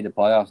know he made the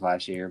playoffs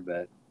last year,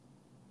 but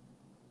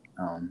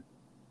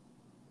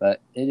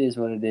it is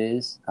what it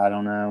is. I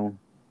don't know.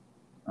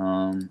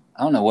 I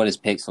don't know what his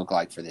picks look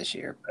like for this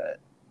year, but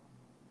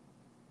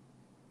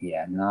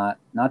yeah, not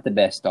the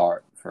best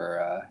start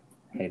for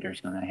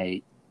haters gonna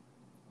hate.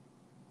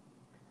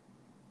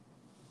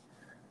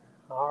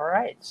 All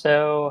right,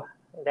 so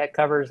that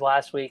covers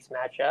last week's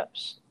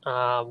matchups,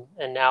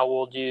 and now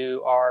we'll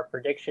do our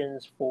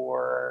predictions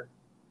for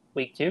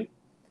week 2.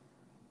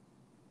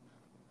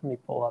 Let me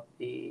pull up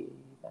the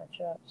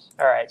matchups.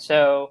 All right,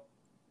 so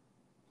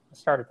let's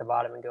start at the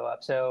bottom and go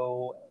up.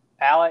 So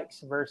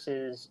Alex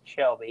versus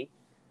Shelby.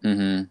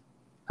 Mm-hmm.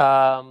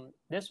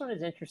 This one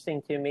is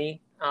interesting to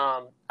me.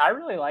 I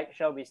really like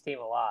Shelby's team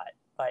a lot.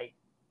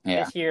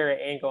 This year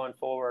and going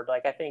forward, I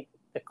think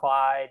the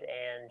Clyde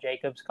and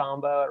Jacobs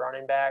combo at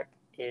running back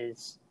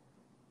is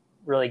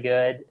really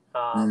good.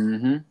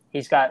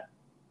 He's got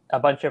a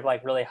bunch of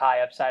really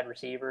high upside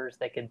receivers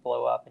that could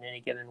blow up in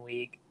any given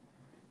week.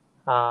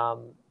 I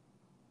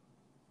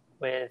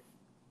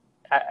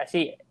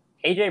see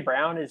AJ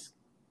Brown is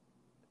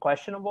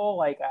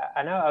questionable.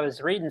 I know I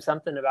was reading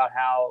something about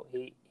how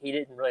he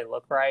didn't really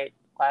look right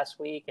last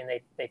week, and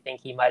they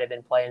think he might have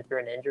been playing through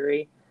an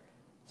injury.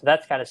 So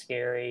that's kind of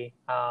scary.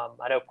 I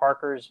know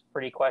Parker's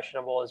pretty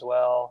questionable as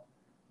well.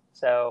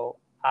 So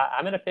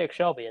I'm going to pick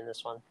Shelby in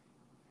this one.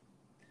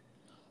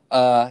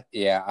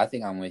 Yeah, I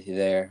think I'm with you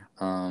there.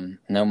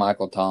 No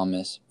Michael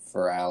Thomas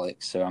for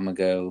Alex, so I'm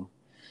gonna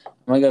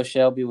go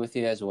Shelby with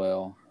you as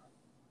well.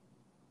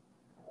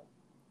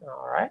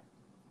 All right.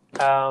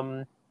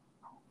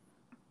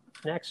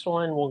 Next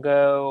one we'll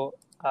go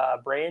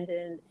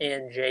Brandon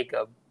and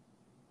Jacob.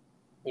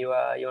 You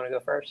want to go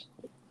first?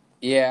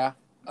 Yeah.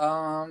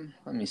 Let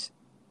me see.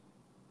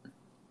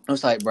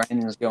 Looks like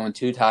Brandon's going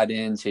 2 tight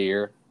ends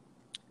here.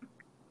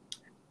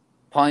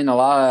 Playing a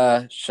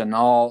lot of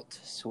Chenault,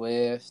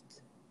 Swift.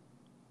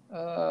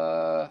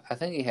 I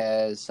think he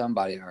has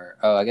somebody hurt.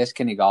 Oh, I guess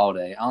Kenny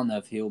Galladay. I don't know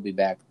if he'll be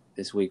back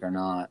this week or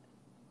not.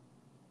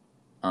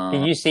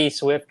 Did you see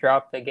Swift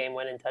drop the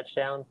game-winning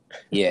touchdown?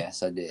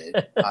 Yes, I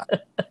did.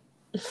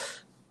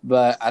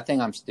 But I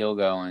think I'm still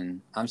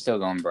going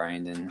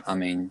Brandon. I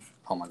mean,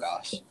 oh my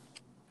gosh,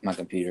 my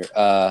computer.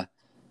 I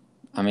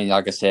mean,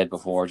 like I said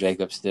before,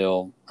 Jacob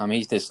still. I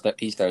mean,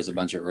 he throws a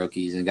bunch of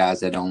rookies and guys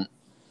that don't.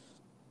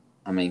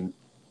 I mean,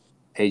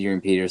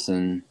 Adrian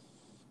Peterson.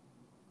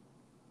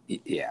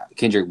 Yeah,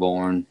 Kendrick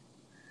Bourne.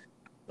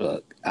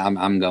 Look,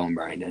 I'm going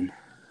Brandon.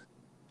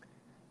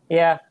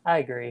 Yeah, I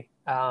agree.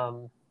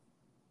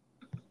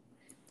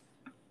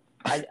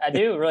 I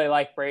do really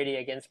like Brady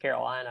against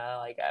Carolina.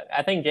 Like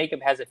I think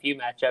Jacob has a few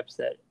matchups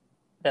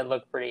that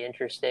look pretty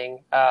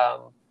interesting.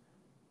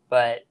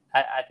 But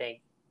I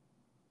think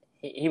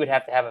he would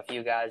have to have a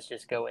few guys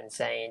just go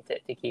insane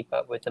to keep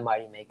up with the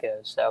mighty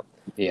Makos. So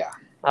yeah,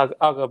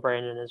 I'll go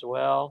Brandon as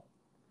well.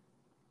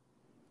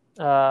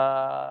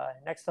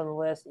 Next on the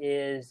list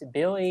is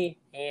Billy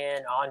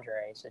and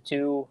Andre. So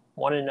 2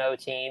 1-0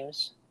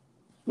 teams.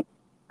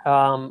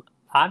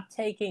 I'm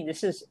taking,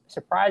 this is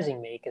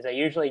surprising me because I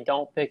usually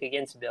don't pick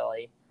against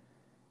Billy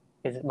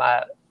because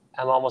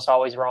I'm almost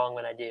always wrong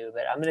when I do,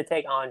 but I'm going to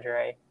take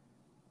Andre.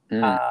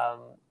 I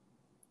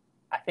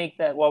think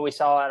that what we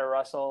saw out of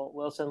Russell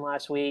Wilson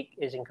last week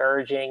is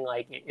encouraging.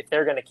 Like if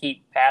they're going to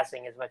keep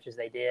passing as much as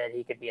they did,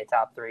 he could be a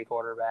top 3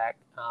 quarterback.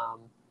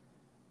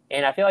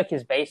 And I feel like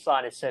his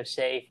baseline is so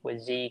safe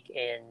with Zeke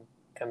and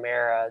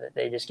Kamara that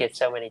they just get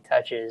so many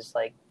touches.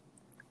 Like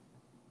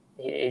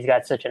he's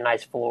got such a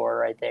nice floor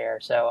right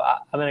there. So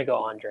I'm going to go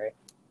Andre.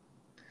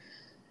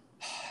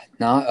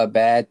 Not a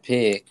bad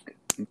pick,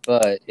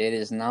 but it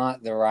is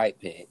not the right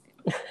pick.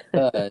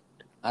 But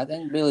I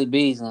think Billy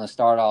B's going to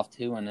start off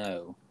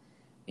 2-0.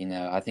 You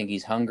know, I think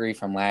he's hungry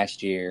from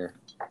last year,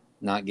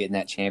 not getting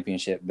that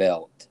championship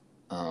belt.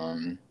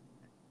 So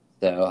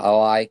I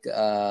like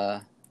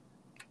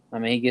I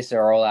mean, he gets to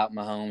roll out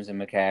Mahomes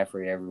and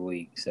McCaffrey every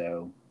week.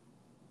 So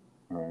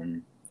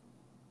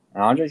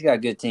Andre's got a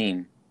good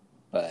team,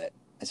 but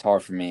it's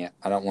hard for me.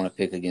 I don't want to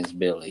pick against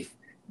Billy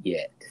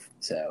yet.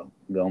 So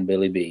I'm going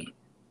Billy B.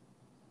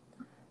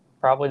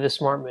 Probably the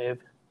smart move.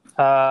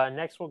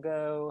 Next we'll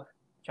go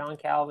John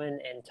Calvin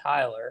and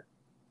Tyler.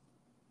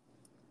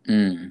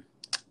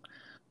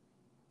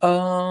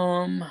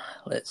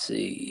 Let's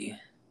see.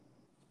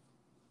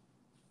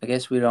 I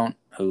guess we don't.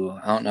 I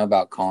don't know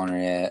about Connor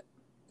yet.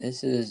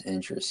 This is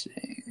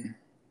interesting.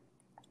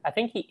 I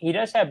think he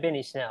does have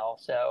Benny Snell,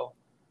 so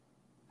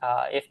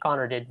if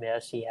Connor did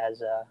miss, he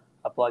has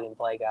a plug and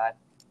play guy.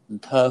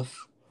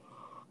 Tough.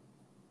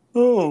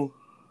 Oh,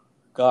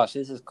 gosh,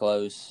 this is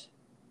close.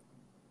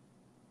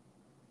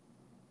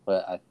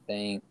 But I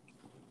think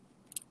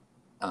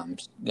I'm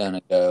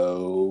gonna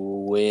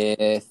go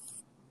with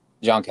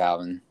John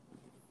Calvin.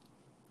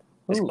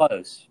 It's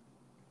close,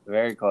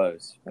 very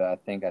close. But I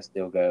think I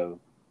still go.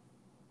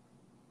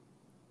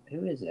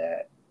 Who is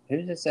that?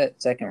 Who's this at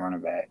second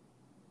running back?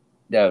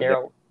 No,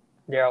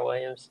 Darrell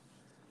Williams.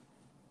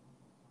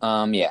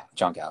 Yeah,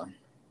 John Calvin.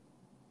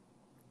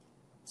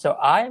 So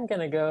I am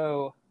going to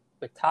go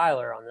with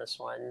Tyler on this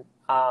one.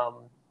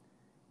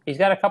 He's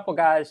got a couple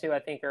guys who I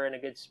think are in a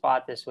good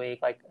spot this week,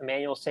 like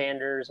Emmanuel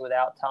Sanders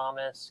without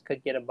Thomas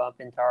could get a bump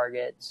in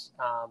targets.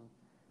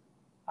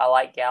 I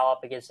like Gallup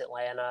against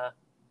Atlanta.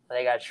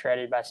 They got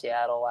shredded by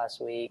Seattle last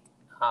week.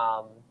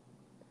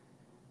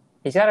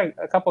 He's got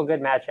a couple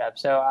good matchups.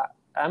 So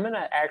I'm going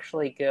to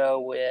actually go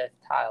with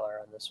Tyler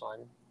on this one.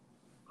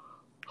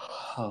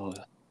 Oh.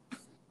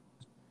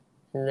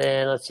 And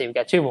then let's see, we've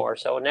got 2 more.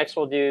 So next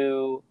we'll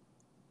do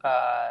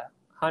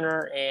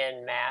Hunter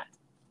and Matt.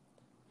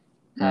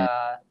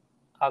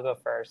 I'll go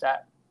first.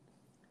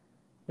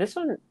 This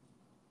one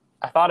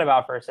I thought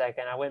about for a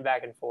second. I went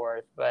back and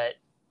forth, but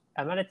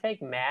I'm going to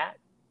take Matt.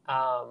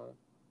 I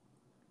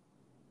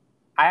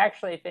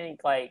actually think,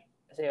 like,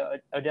 say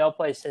Odell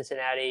plays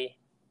Cincinnati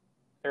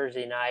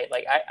Thursday night.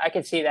 Like, I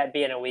could see that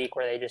being a week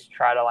where they just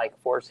try to, like,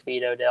 force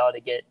feed Odell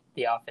to get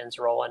the offense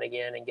rolling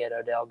again and get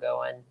Odell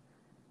going.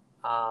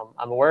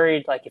 I'm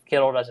worried, like, if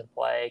Kittle doesn't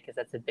play because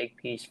that's a big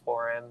piece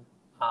for him.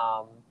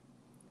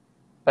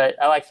 But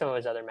I like some of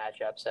his other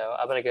matchups, so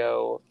I'm going to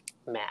go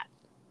Matt.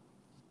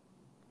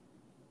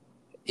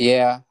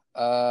 Yeah.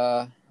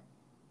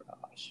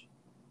 Gosh.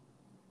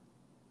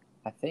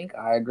 I think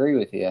I agree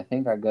with you. I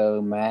think I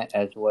go Matt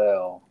as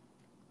well.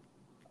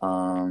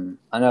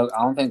 I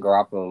don't think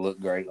Garoppolo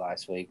looked great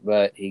last week,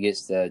 but he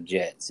gets the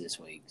Jets this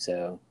week.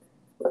 So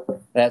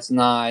That's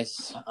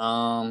nice.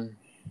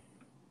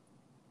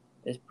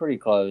 It's pretty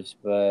close,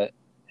 but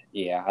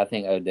yeah, I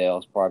think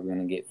Odell's probably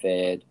going to get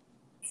fed.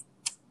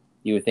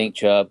 You would think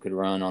Chubb could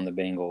run on the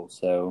Bengals,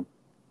 so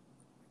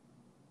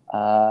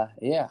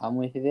yeah, I'm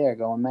with you there,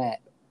 going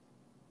Matt.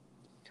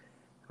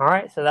 All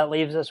right, so that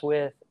leaves us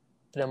with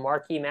the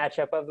marquee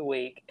matchup of the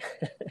week,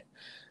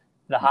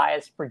 the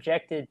highest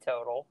projected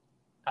total.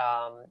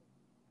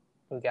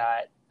 We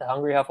got the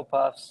Hungry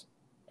Hufflepuffs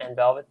and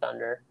Velvet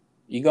Thunder.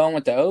 You going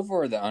with the over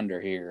or the under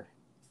here?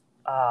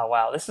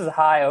 Wow, this is a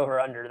high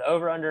over-under. The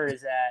over-under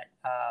is at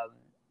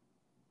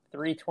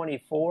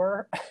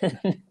 324.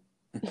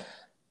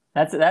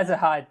 That's a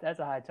high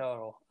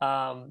total.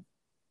 I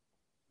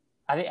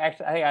think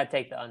I'd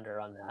take the under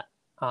on that.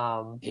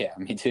 Yeah,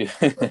 me too.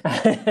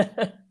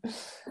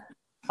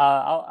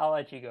 I'll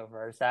let you go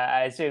first.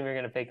 I assume you're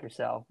going to pick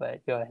yourself,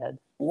 but go ahead.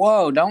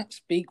 Whoa, don't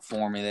speak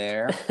for me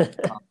there.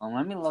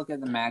 Let me look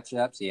at the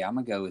matchups. Yeah, I'm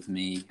going to go with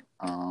me.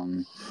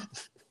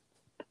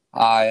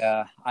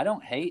 I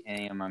don't hate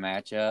any of my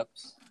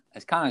matchups.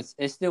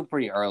 It's still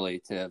pretty early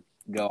to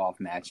go off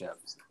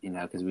matchups,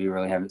 because we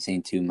really haven't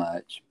seen too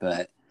much.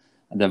 But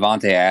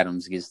Davante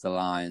Adams gets the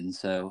Lions,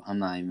 so I'm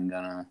not even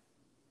gonna.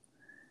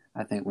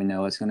 I think we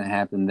know what's gonna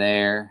happen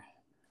there.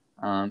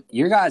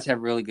 Your guys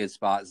have really good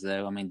spots,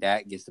 though. I mean,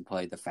 Dak gets to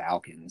play the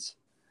Falcons,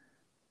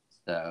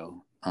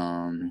 so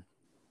you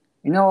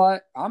know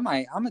what? I'm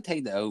gonna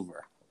take the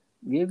over.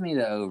 Give me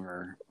the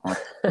over on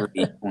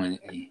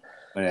 320,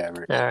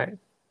 whatever. All right.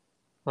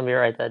 Let me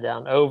write that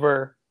down.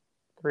 Over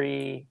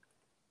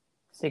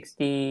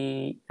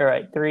 360. All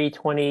right,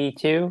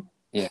 322.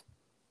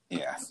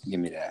 Yeah, give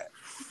me that.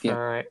 Yeah. All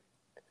right.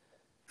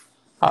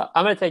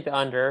 I'm going to take the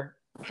under.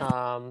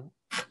 I'm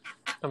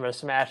going to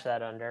smash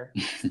that under.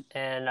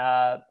 And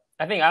I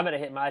think I'm going to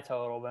hit my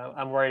total, but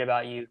I'm worried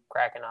about you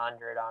cracking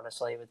 100,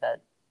 honestly, with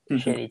that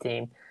shitty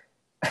team.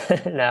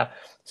 No.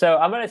 So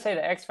I'm going to say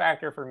the X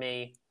factor for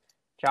me,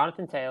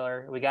 Jonathan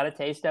Taylor. We got a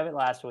taste of it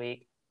last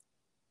week.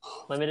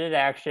 Limited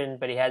action,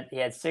 but he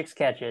had 6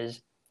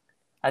 catches.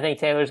 I think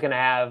Taylor's going to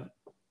have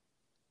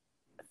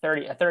a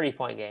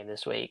 30-point game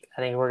this week.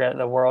 I think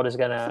the world is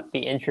going to be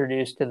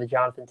introduced to the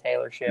Jonathan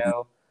Taylor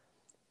show,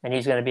 and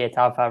he's going to be a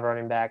top 5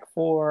 running back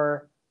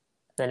for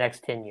the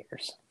next 10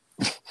 years.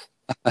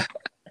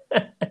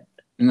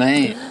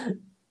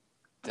 Man,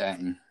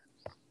 dang.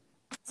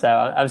 So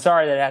I'm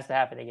sorry that it has to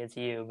happen against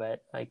you,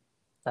 but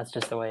that's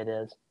just the way it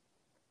is.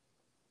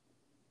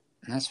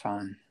 That's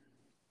fine.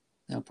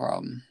 No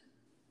problem.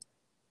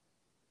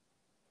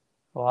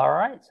 Well, all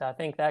right. So I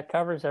think that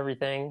covers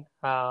everything.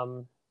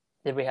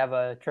 Did we have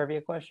a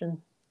trivia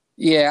question?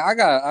 Yeah,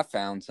 I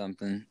found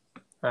something.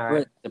 All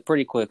right. A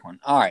pretty quick one.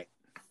 All right.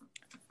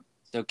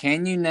 So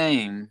can you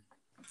name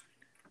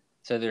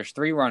 – so there's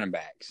 3 running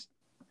backs.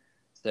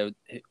 So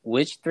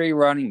which 3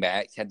 running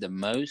backs had the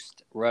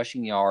most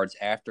rushing yards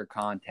after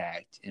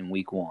contact in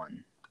week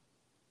 1?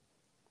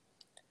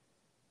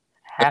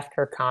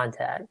 After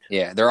contact?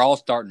 Yeah, they're all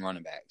starting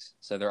running backs.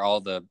 So they're all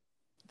the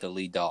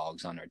lead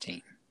dogs on their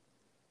team.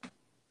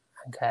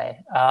 Okay.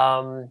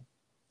 Well,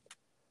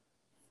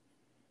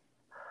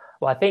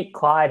 I think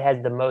Clyde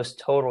has the most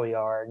total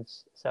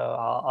yards, so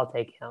I'll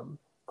take him.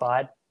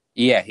 Clyde?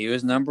 Yeah, he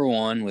was number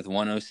 1 with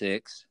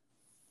 106.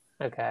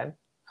 Okay.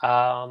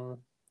 Let's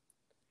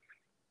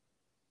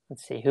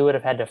see. Who would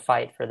have had to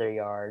fight for their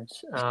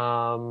yards?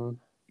 Are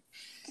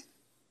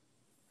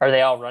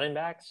they all running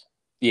backs?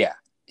 Yeah.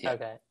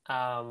 Okay.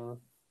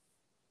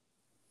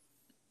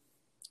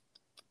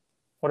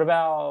 What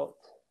about...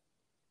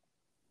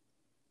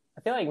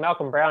 I feel like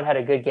Malcolm Brown had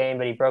a good game,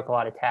 but he broke a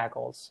lot of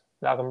tackles.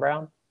 Malcolm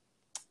Brown?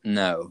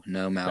 No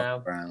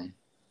Malcolm Brown.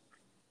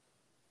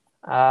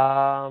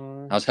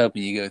 I was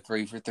hoping you go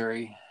 3 for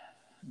 3,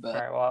 but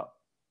all right. Well,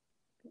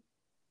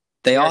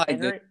 they all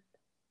had good.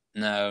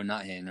 No,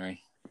 not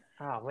Henry.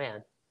 Oh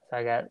man, so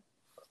I got.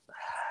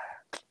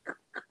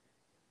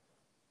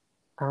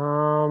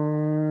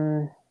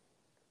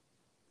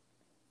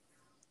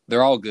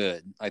 They're all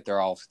good.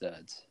 They're all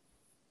studs.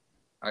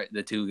 All right,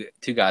 the two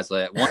guys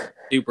left. One's a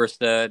super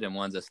stud and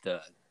one's a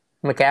stud.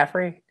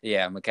 McCaffrey?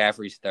 Yeah,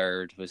 McCaffrey's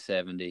third with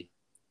 70.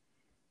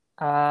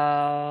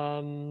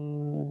 I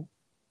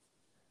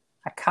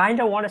kind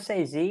of want to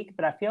say Zeke,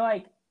 but I feel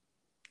like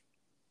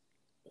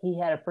he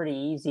had a pretty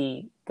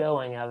easy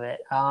going of it.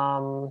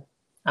 I'm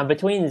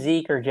between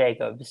Zeke or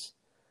Jacobs.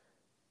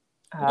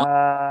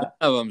 One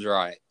of them's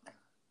right.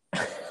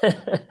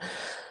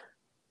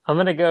 I'm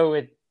going to go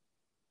with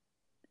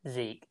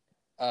Zeke.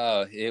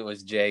 Oh, it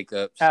was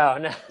Jacobs. Oh,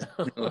 no.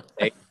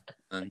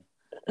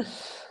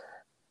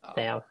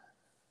 Damn.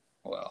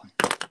 Well.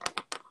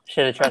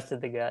 Should have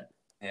trusted the gut.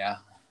 Yeah.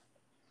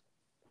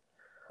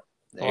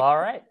 Well, all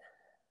right.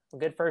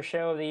 Good first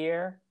show of the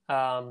year.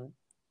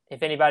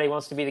 If anybody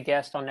wants to be the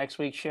guest on next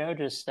week's show,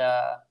 just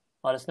let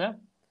us know.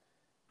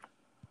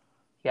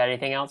 You got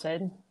anything else,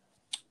 Aiden?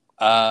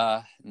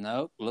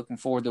 Nope. Looking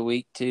forward to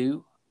week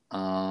 2.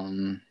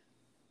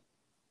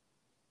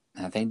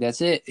 I think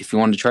that's it. If you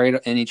want to trade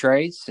any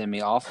trades, send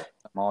me off.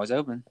 I'm always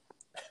open.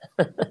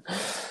 All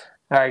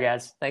right,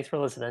 guys. Thanks for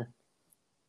listening.